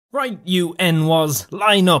Right, you NWAs,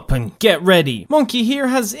 line up and get ready. Monkey here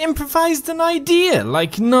has improvised an idea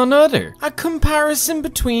like none other. A comparison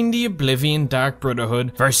between the Oblivion Dark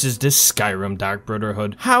Brotherhood versus the Skyrim Dark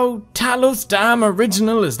Brotherhood. How Talos damn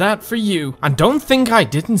original is that for you? And don't think I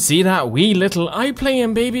didn't see that wee little I play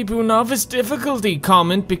in Baby Boo Novice difficulty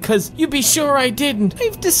comment, because you be sure I didn't.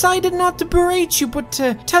 I've decided not to berate you, but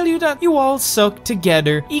to tell you that you all suck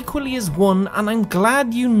together equally as one, and I'm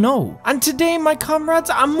glad you know. And today, my comrades,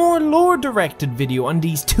 I'm more lore-directed video on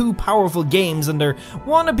these two powerful games and their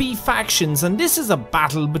wannabe factions, and this is a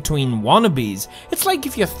battle between wannabes. It's like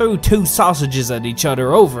if you threw two sausages at each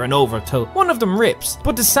other over and over till one of them rips.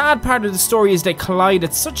 But the sad part of the story is they collide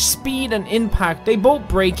at such speed and impact, they both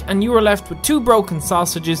break, and you are left with two broken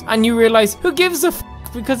sausages, and you realize, who gives a f***,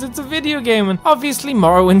 because it's a video game and obviously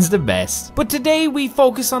Morrowind's the best. But today we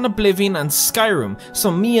focus on Oblivion and Skyrim,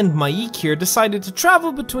 so me and Maik here decided to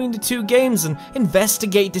travel between the two games and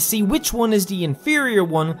investigate to see which one is the inferior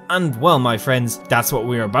one, and well, my friends, that's what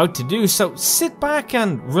we're about to do, so sit back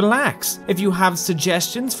and relax. If you have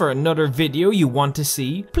suggestions for another video you want to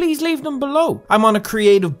see, please leave them below. I'm on a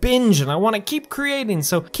creative binge and I want to keep creating,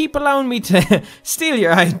 so keep allowing me to steal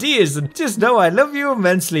your ideas, and just know I love you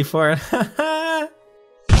immensely for it.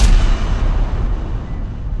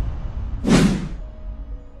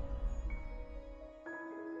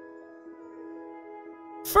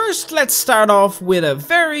 First, let's start off with a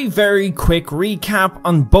very quick recap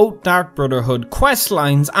on both Dark Brotherhood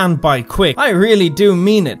questlines, and by quick, I really do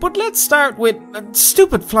mean it. But let's start with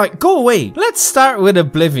stupid flight, go away. Let's start with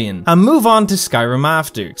Oblivion and move on to Skyrim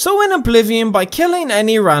after. So in Oblivion, by killing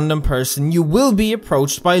any random person, you will be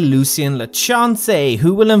approached by Lucien Lachance,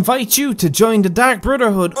 who will invite you to join the Dark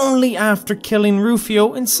Brotherhood only after killing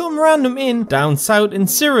Rufio in some random inn down south in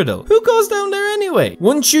Cyrodiil. Who goes down there anyway?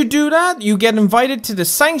 Once you do that, you get invited to the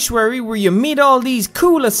Sanctuary, where you meet all these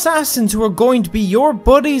cool assassins who are going to be your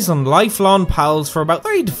buddies and lifelong pals for about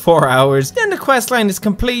 3 to 4 hours. Then the questline is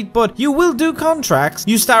complete, but you will do contracts.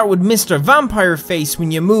 You start with Mr. Vampire Face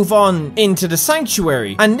when you move on into the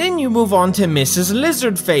Sanctuary, and then you move on to Mrs.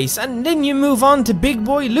 Lizard Face, and then you move on to Big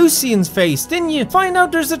Boy Lucian's Face. Then you find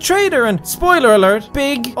out there's a traitor, and spoiler alert,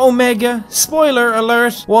 big Omega, spoiler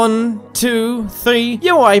alert, 1, 2, 3,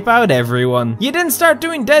 you wipe out everyone. You then start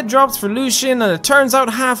doing dead drops for Lucian, and it turns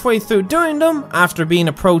out halfway through doing them, after being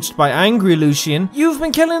approached by angry Lucian, you've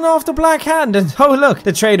been killing off the Black Hand, and oh look,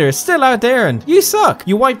 the traitor is still out there and you suck.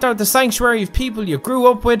 You wiped out the sanctuary of people you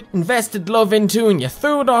grew up with, invested love into, and you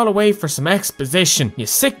threw it all away for some exposition. You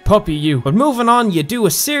sick puppy you. But moving on, you do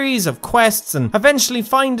a series of quests and eventually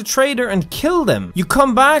find the traitor and kill them. You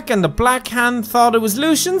come back and the Black Hand thought it was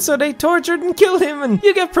Lucian, so they tortured and killed him, and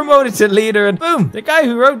you get promoted to leader, and boom, the guy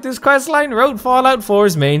who wrote this questline wrote Fallout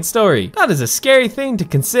 4's main story. That is a scary thing to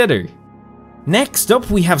consider. Next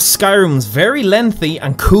up, we have Skyrim's very lengthy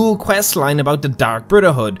and cool questline about the Dark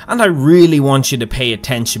Brotherhood, and I really want you to pay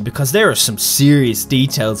attention because there are some serious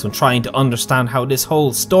details when trying to understand how this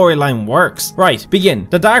whole storyline works. Right, begin.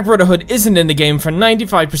 The Dark Brotherhood isn't in the game for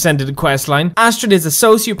 95% of the questline. Astrid is a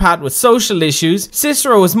sociopath with social issues.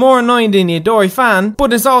 Cicero is more annoying than the Adori fan,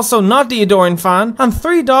 but is also not the Adoring fan, and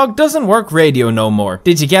 3 Dog doesn't work radio no more.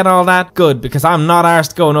 Did you get all that? Good, because I'm not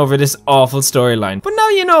arsed going over this awful storyline. But now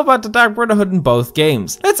you know about the Dark Brotherhood in both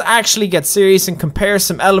games. Let's actually get serious and compare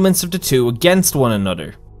some elements of the two against one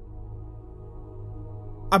another.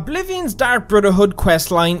 Oblivion's Dark Brotherhood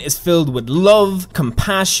questline is filled with love,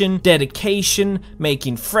 compassion, dedication,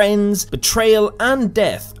 making friends, betrayal, and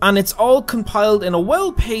death, and it's all compiled in a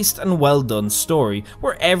well-paced and well-done story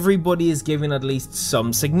where everybody is given at least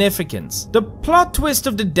some significance. The plot twist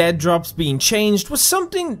of the dead drops being changed was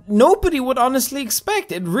something nobody would honestly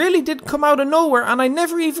expect. It really did come out of nowhere, and I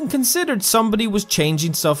never even considered somebody was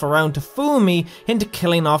changing stuff around to fool me into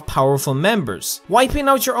killing off powerful members. Wiping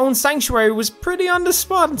out your own sanctuary was pretty on the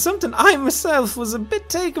spot, and something I myself was a bit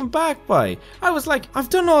taken back by. I was like, I've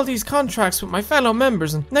done all these contracts with my fellow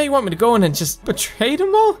members and now you want me to go in and just betray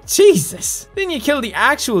them all? Jesus. Then you kill the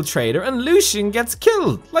actual traitor and Lucian gets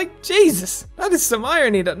killed. Like, Jesus. That is some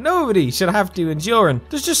irony that nobody should have to endure, and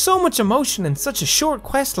there's just so much emotion in such a short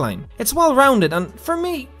questline. It's well rounded and, for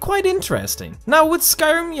me, quite interesting. Now with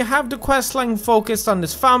Skyrim, you have the questline focused on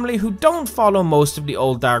this family who don't follow most of the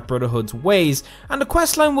old Dark Brotherhood's ways, and the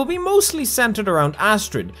questline will be mostly centered around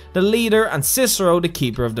Astrid, the leader, and Cicero, the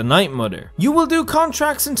keeper of the Night Mother. You will do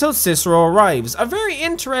contracts until Cicero arrives, a very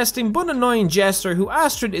interesting but annoying jester who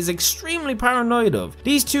Astrid is extremely paranoid of.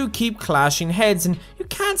 These two keep clashing heads, and you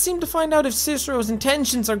can't seem to find out if Cicero's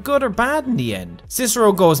intentions are good or bad in the end.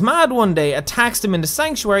 Cicero goes mad one day, attacks them in the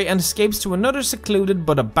sanctuary, and escapes to another secluded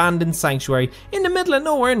but abandoned sanctuary in the middle of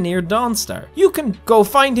nowhere near Dawnstar. You can go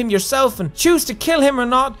find him yourself and choose to kill him or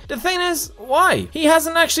not. The thing is, why? He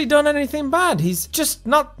hasn't actually done anything bad. He's just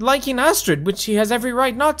not liking Astrid, which he has every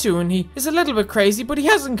right not to, and he is a little bit crazy, but he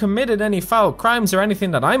hasn't committed any foul crimes or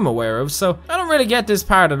anything that I'm aware of, so I don't really get this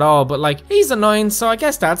part at all, but like, he's annoying, so I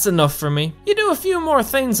guess that's enough for me. You do a few more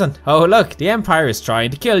things and, oh look, the Empire is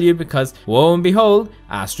trying to kill you because, woe and behold,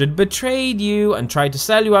 Astrid betrayed you and tried to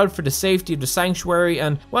sell you out for the safety of the sanctuary,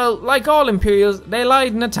 and, well, like all Imperials, they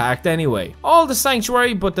lied and attacked anyway. All the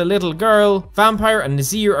sanctuary but the little girl, Vampire and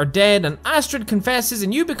Nazir are dead, and Astrid confesses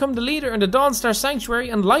and you become the leader in the Dawnstar sanctuary,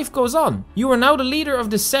 and life goes on. You are now the leader of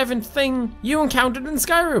the 7th thing you encountered in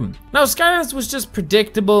Skyrim. Now, Skyrim was just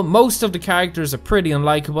predictable, most of the characters are pretty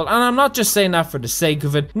unlikable, and I'm not just saying that for the sake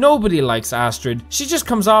of it. Nobody likes Astrid. She just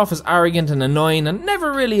comes off as arrogant and annoying and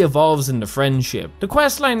never really evolves into friendship. The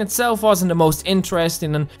questline itself wasn't the most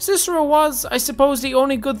interesting, and Cicero was, I suppose, the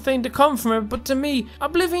only good thing to come from it, but to me,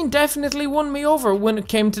 Oblivion definitely won me over when it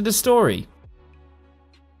came to the story.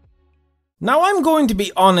 Now I'm going to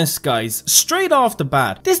be honest guys, straight off the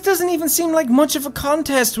bat, this doesn't even seem like much of a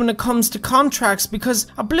contest when it comes to contracts, because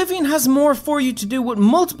Oblivion has more for you to do with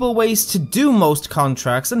multiple ways to do most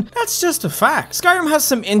contracts, and that's just a fact. Skyrim has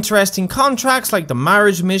some interesting contracts like the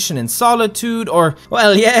marriage mission in Solitude, or,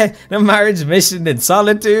 well yeah, the marriage mission in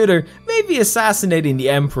Solitude, or maybe assassinating the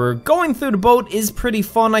Emperor. Going through the boat is pretty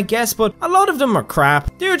fun I guess, but a lot of them are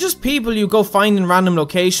crap. They're just people you go find in random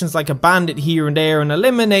locations like a bandit here and there and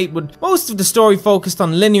eliminate, with most of the story focused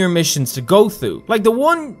on linear missions to go through. Like the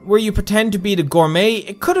one where you pretend to be the gourmet,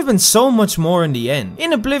 it could have been so much more in the end.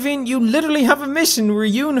 In Oblivion, you literally have a mission where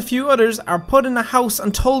you and a few others are put in a house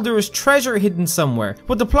and told there is treasure hidden somewhere.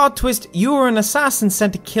 But the plot twist, you are an assassin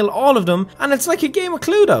sent to kill all of them, and it's like a game of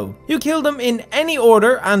Cluedo. You kill them in any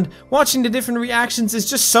order, and watching the different reactions is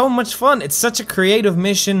just so much fun. It's such a creative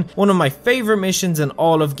mission, one of my favorite missions in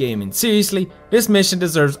all of gaming. Seriously, this mission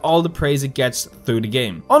deserves all the praise it gets through the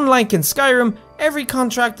game. Unlike in Skyrim, every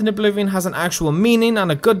contract in Oblivion has an actual meaning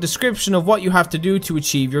and a good description of what you have to do to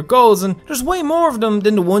achieve your goals, and there's way more of them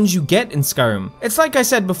than the ones you get in Skyrim. It's like I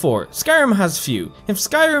said before, Skyrim has few. If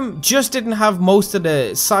Skyrim just didn't have most of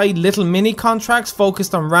the side little mini contracts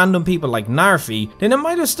focused on random people like Narfi, then it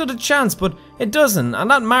might have stood a chance, but it doesn't, and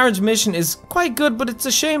that marriage mission is quite good, but it's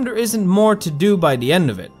a shame there isn't more to do by the end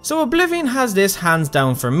of it. So Oblivion has this hands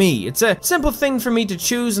down for me. It's a simple thing for me to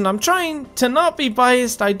choose, and I'm trying to not be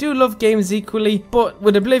biased. I do love games equally, but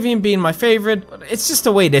with Oblivion being my favorite, it's just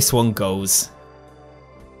the way this one goes.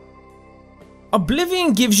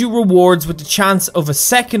 Oblivion gives you rewards with the chance of a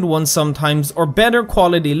second one sometimes, or better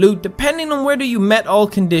quality loot depending on whether you met all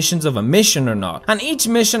conditions of a mission or not, and each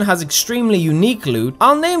mission has extremely unique loot.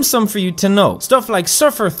 I'll name some for you to know. Stuff like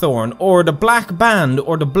Sufferthorn, or the Black Band,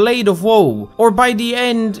 or the Blade of Woe, or by the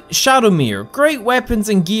end, Shadowmere. Great weapons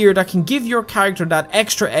and gear that can give your character that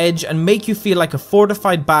extra edge and make you feel like a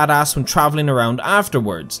fortified badass when traveling around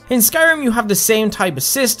afterwards. In Skyrim you have the same type of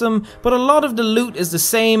system, but a lot of the loot is the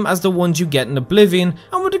same as the ones you get in Oblivion,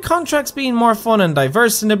 and with the contracts being more fun and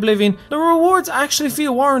diverse in Oblivion, the rewards actually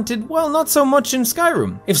feel warranted, well, not so much in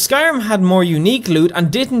Skyrim. If Skyrim had more unique loot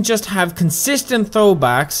and didn't just have consistent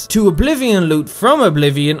throwbacks to Oblivion loot from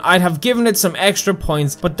Oblivion, I'd have given it some extra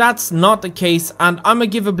points, but that's not the case, and I'ma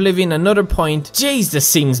give Oblivion another point. Jeez, this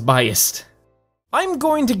seems biased. I'm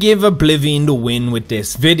going to give Oblivion the win with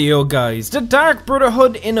this video, guys. The Dark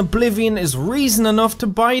Brotherhood in Oblivion is reason enough to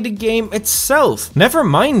buy the game itself. Never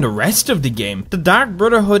mind the rest of the game. The Dark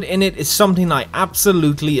Brotherhood in it is something I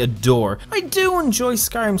absolutely adore. I do enjoy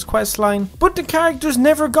Skyrim's questline, but the characters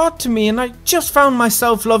never got to me, and I just found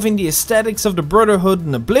myself loving the aesthetics of the Brotherhood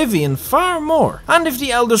in Oblivion far more. And if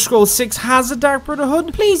the Elder Scrolls 6 has a Dark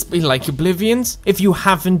Brotherhood, please be like Oblivion's. If you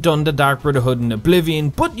haven't done the Dark Brotherhood in Oblivion,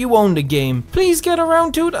 but you own the game, please get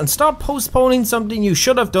around to it and stop postponing something you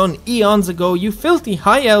should have done eons ago, you filthy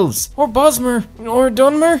high elves. Or Bosmer, or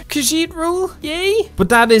Dunmer, Khajiit rule, yay! But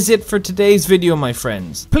that is it for today's video, my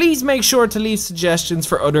friends. Please make sure to leave suggestions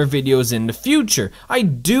for other videos in the future. I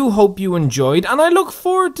do hope you enjoyed, and I look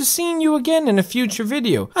forward to seeing you again in a future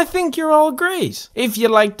video. I think you're all great. If you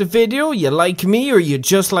liked the video, you like me, or you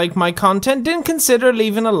just like my content, then consider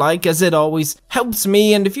leaving a like, as it always helps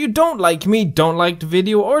me. And if you don't like me, don't like the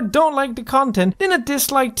video, or don't like the content, then a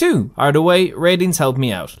dislike too. Either way, ratings help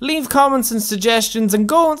me out. Leave comments and suggestions and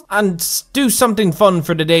go and do something fun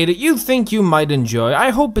for the day that you think you might enjoy. I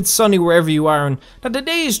hope it's sunny wherever you are and that the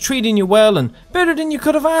day is treating you well and better than you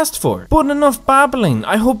could have asked for. But enough babbling.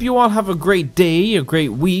 I hope you all have a great day, a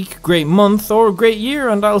great week, great month, or a great year,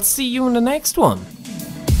 and I'll see you in the next one.